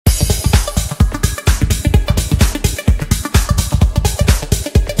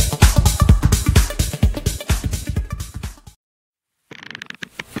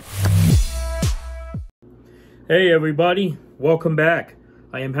Hey everybody, welcome back.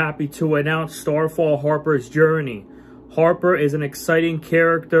 I am happy to announce Starfall Harper's Journey. Harper is an exciting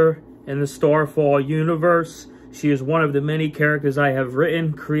character in the Starfall universe. She is one of the many characters I have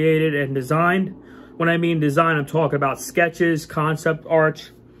written, created, and designed. When I mean design, I'm talking about sketches, concept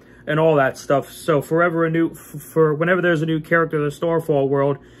art, and all that stuff. So whenever there's a new character in the Starfall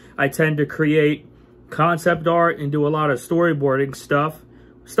world, I tend to create concept art and do a lot of storyboarding stuff.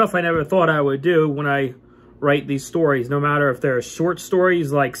 Stuff I never thought I would do when I write these stories, no matter if they're short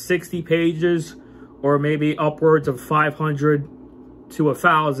stories like 60 pages or maybe upwards of 500 to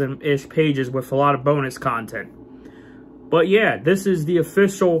 1,000-ish pages with a lot of bonus content. But yeah, this is the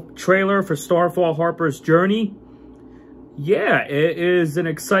official trailer for Starfall Harper's Journey. Yeah, it is an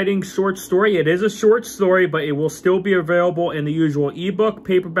exciting short story. It is a short story, but it will still be available in the usual ebook,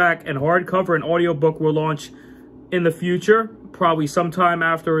 paperback, and hardcover, and audiobook will launch in the future, probably sometime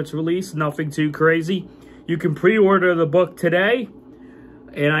after its release, nothing too crazy. You can pre-order the book today,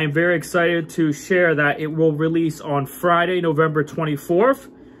 and I'm very excited to share that it will release on Friday, November 24th.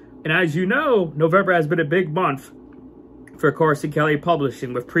 And as you know, November has been a big month for Carson Kelly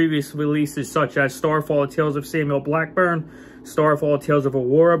Publishing, with previous releases such as Starfall: Tales of Samuel Blackburn, Starfall: Tales of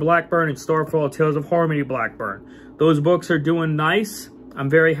Aurora Blackburn, and Starfall: Tales of Harmony Blackburn. Those books are doing nice.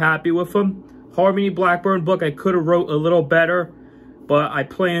 I'm very happy with them. Harmony Blackburn book I could have wrote a little better, but I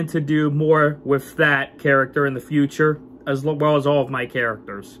plan to do more with that character in the future, as well as all of my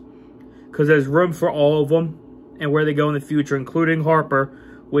characters, because there's room for all of them and where they go in the future, including Harper,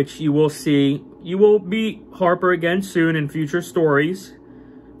 which you will see. You will meet Harper again soon in future stories,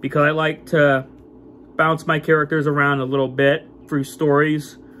 because I like to bounce my characters around a little bit through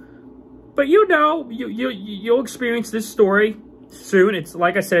stories. But you know, you'll experience this story soon. It's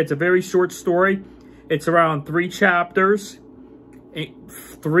like I said, it's a very short story. It's around 3 chapters.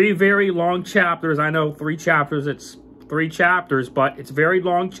 3 very long chapters. I know 3 chapters, it's 3 chapters, but it's very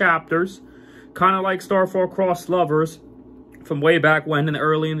long chapters. Kind of like Starfall Cross Lovers from way back when,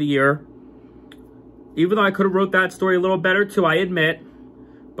 early in the year. Even though I could have wrote that story a little better too, I admit.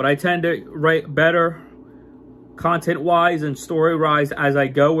 But I tend to write better content-wise and story-wise as I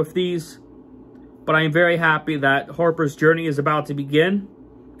go with these. But I am very happy that Harper's Journey is about to begin.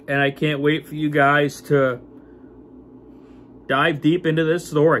 And I can't wait for you guys to dive deep into this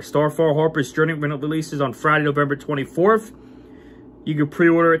story. Starfall Harper's Journey releases on Friday, November 24th. You can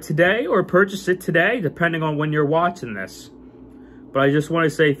pre-order it today or purchase it today, depending on when you're watching this. But I just want to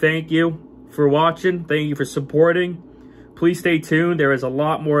say thank you for watching. Thank you for supporting. Please stay tuned. There is a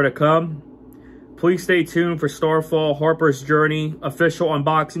lot more to come. Please stay tuned for Starfall Harper's Journey official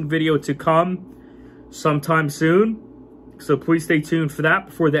unboxing video to come sometime soon. So please stay tuned for that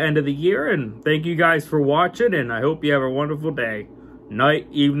before the end of the year. And thank you guys for watching. And I hope you have a wonderful day, night,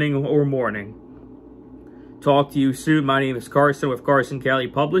 evening, or morning. Talk to you soon. My name is Carson with Carson Kelly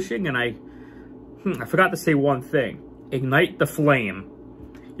Publishing. And I forgot to say one thing. Ignite the flame.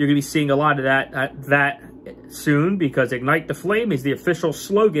 You're going to be seeing a lot of that soon, because Ignite the Flame is the official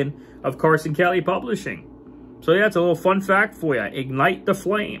slogan of Carson Kelly Publishing. So yeah, it's a little fun fact for you. Ignite the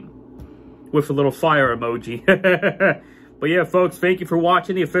flame. With a little fire emoji. But yeah, folks, thank you for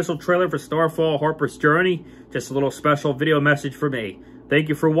watching the official trailer for Starfall Harper's Journey. Just a little special video message for me. Thank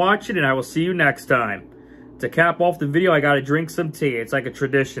you for watching, and I will see you next time. To cap off the video, I gotta drink some tea. It's like a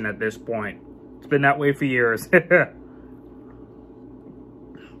tradition at this point. It's been that way for years. But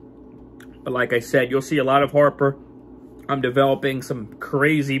like I said, you'll see a lot of Harper. I'm developing some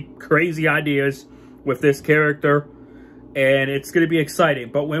crazy ideas with this character. And it's going to be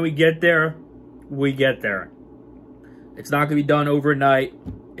exciting. But when we get there, we get there. It's not going to be done overnight.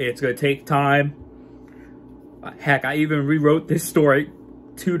 It's going to take time. Heck, I even rewrote this story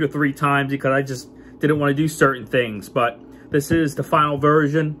 2 to 3 times because I just didn't want to do certain things. But this is the final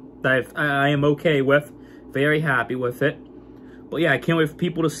version that I am okay with. Very happy with it. But yeah, I can't wait for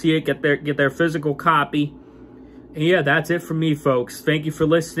people to see it, get their physical copy. And yeah, that's it from me, folks. Thank you for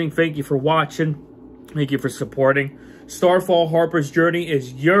listening. Thank you for watching. Thank you for supporting. Starfall Harper's Journey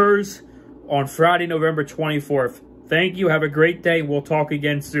is yours on Friday, November 24th. Thank you. Have a great day. We'll talk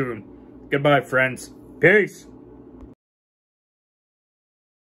again soon. Goodbye, friends. Peace.